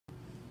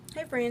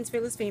Hey friends,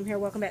 Fearless Femme here.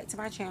 Welcome back to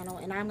my channel,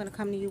 and I'm going to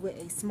come to you with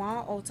a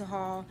small Ulta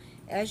haul.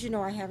 As you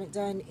know, I haven't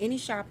done any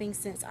shopping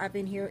since I've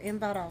been here in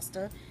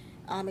Valdosta,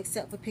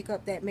 except for pick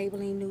up that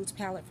Maybelline Nudes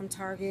palette from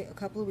Target a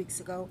couple of weeks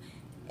ago.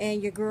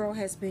 And your girl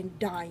has been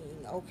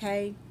dying,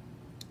 okay?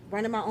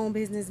 Running my own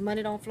business,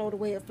 money don't flow the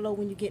way it flow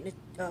when you're getting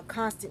a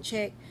constant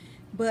check.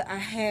 But I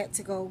had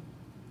to go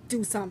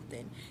do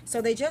something.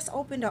 So they just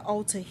opened an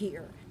Ulta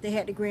here. They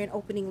had the grand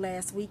opening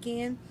last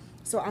weekend.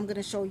 So I'm going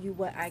to show you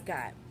what I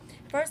got.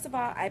 First of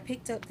all, I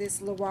picked up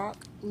this Lorac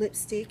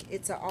lipstick.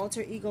 It's an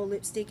alter ego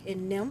lipstick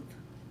in Nymph.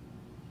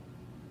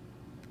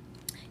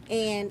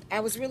 And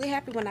I was really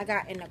happy when I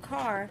got in the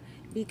car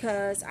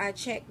because I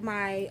checked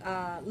my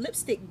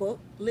lipstick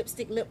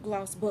lip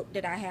gloss book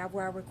that I have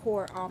where I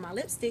record all my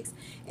lipsticks.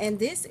 And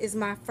this is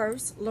my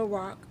first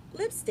Lorac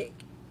lipstick.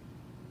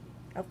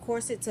 Of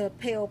course, it's a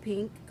pale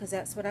pink because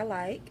that's what I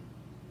like.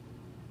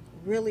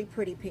 Really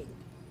pretty pink.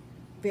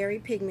 Very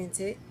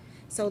pigmented.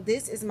 So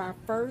this is my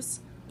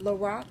first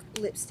Lorac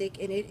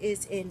lipstick, and it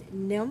is in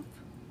Nymph.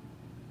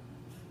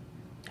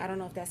 I don't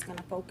know if that's going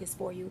to focus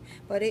for you,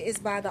 but it is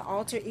by the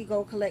Alter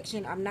Ego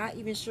collection. I'm not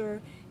even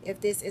sure if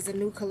this is a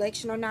new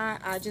collection or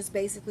not. I just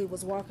basically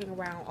was walking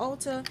around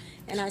Ulta,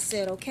 and I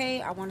said,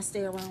 okay, I want to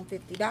stay around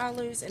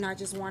 $50, and I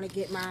just want to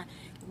get my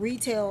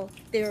retail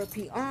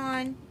therapy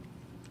on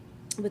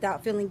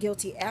without feeling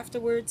guilty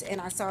afterwards.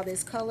 And I saw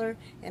this color,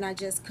 and I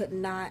just could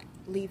not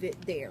leave it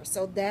there.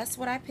 So that's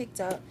what I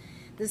picked up.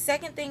 The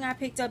second thing I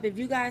picked up, if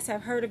you guys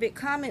have heard of it,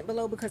 comment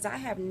below because I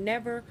have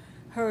never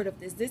heard of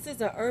this. This is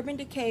an Urban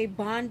Decay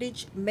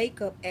Bondage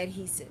Makeup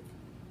Adhesive.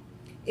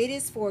 It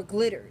is for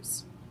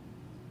glitters.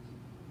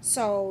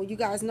 So you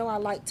guys know I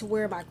like to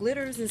wear my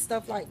glitters and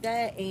stuff like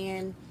that.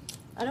 And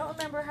I don't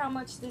remember how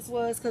much this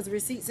was because the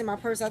receipt's in my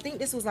purse. I think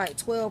this was like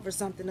 12 or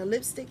something. The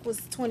lipstick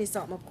was 20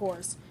 something, of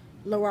course.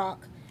 Lorac.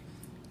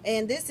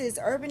 And this is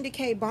Urban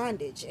Decay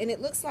Bondage. And it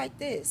looks like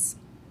this.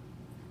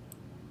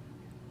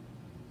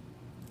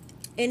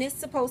 And it's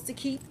supposed to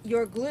keep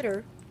your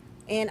glitter,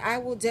 and I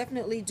will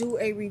definitely do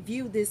a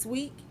review this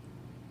week.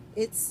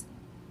 It's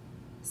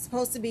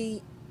supposed to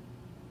be,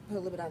 put a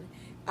little bit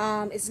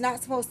on it. It's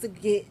not supposed to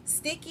get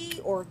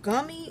sticky or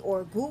gummy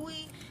or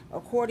gooey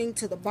according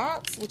to the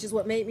box, which is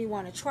what made me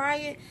want to try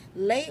it.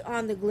 Lay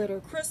on the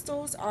glitter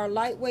crystals. Our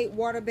lightweight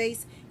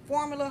water-based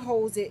formula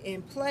holds it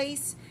in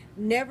place,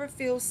 never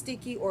feels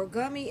sticky or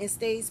gummy, and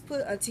stays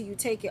put until you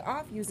take it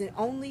off using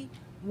only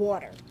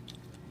water.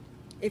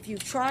 If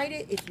you've tried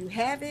it, if you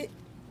have it,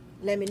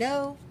 let me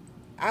know.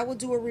 I will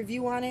do a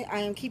review on it. I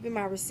am keeping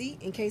my receipt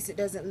in case it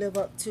doesn't live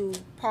up to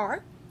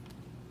par.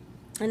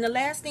 And the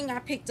last thing I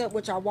picked up,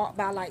 which I walked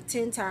by like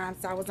 10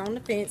 times, so I was on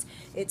the fence.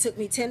 It took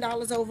me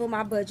 $10 over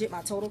my budget.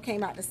 My total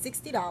came out to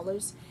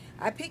 $60.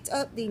 I picked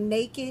up the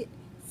Naked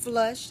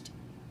Flushed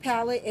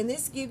palette, and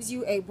this gives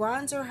you a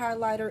bronzer,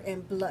 highlighter,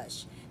 and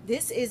blush.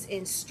 This is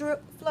in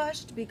strip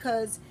flushed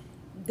because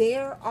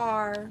there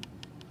are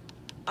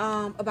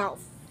about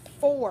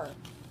four,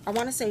 I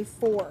want to say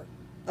 4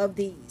 of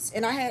these,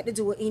 and I had to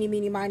do an eeny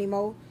meeny miny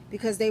mo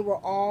because they were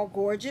all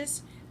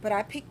gorgeous, but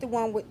I picked the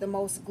one with the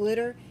most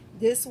glitter.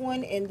 This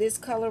one in this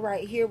color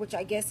right here, which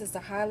I guess is the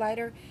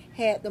highlighter,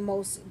 had the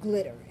most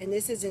glitter, and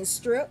this is in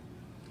strip,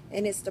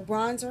 and it's the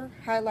bronzer,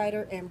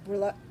 highlighter, and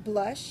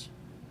blush.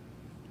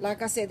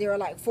 Like I said, there are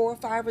like 4 or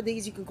 5 of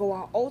these. You can go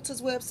on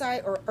Ulta's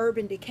website or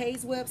Urban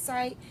Decay's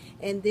website,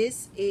 and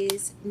this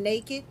is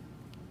Naked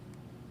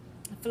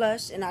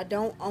Flush, and I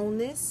don't own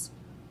this.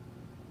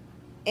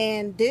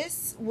 And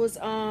this was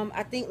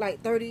I think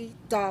like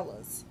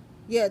 $30.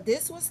 Yeah,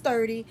 this was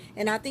 30,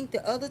 and I think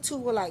the other 2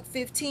 were like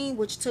 15,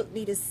 which took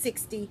me to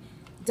 $60.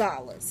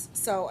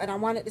 So, and I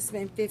wanted to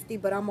spend 50,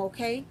 but I'm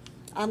okay.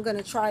 I'm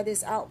gonna try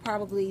this out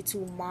probably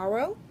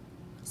tomorrow.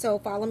 So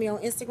follow me on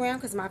Instagram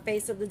because my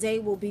face of the day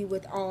will be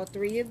with all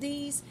 3 of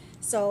these.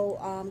 So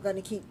I'm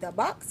gonna keep the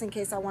box in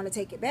case I want to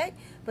take it back.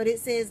 But it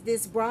says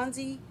this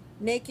bronzy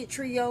Naked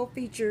Trio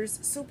features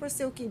super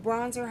silky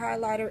bronzer,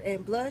 highlighter,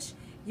 and blush.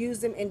 Use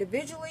them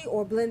individually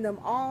or blend them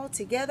all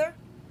together.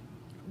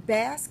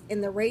 Bask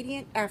in the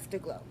radiant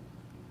afterglow.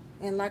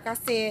 And like I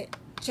said,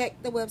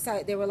 check the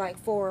website. There were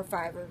like 4 or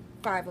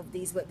 5 of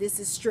these, but this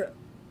is strip.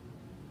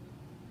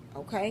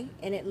 Okay,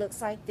 and it looks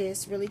like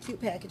this. Really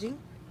cute packaging.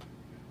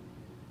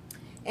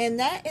 And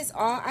that is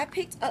all I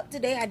picked up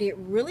today. I did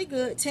really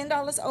good.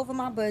 $10 over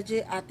my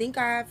budget. I think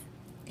I've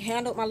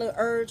handled my little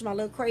urge, my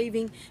little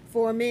craving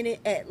for a minute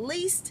at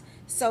least.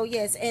 So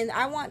yes, and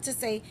I want to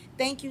say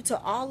thank you to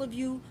all of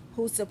you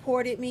who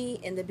supported me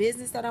in the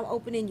business that I'm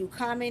opening. You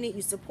commented,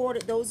 you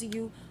supported. Those of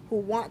you who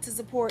want to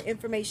support,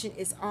 information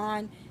is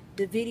on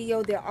the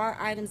video. There are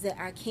items that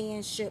I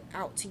can ship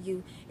out to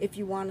you if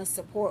you want to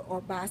support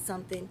or buy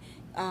something.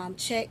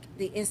 Check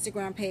the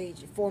Instagram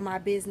page for my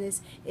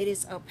business. It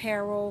is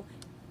apparel,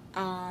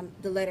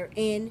 the letter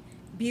N,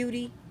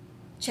 beauty.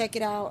 Check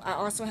it out. I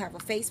also have a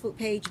Facebook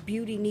page,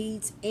 Beauty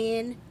Needs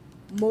N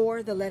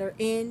More, the letter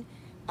N.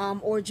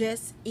 Or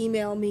just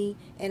email me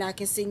and I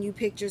can send you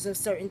pictures of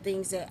certain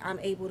things that I'm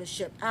able to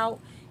ship out,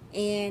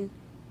 and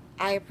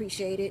I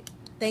appreciate it.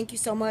 Thank you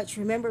so much.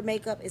 Remember,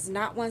 makeup is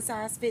not one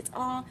size fits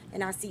all,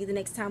 and I'll see you the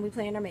next time we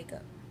plan our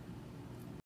makeup.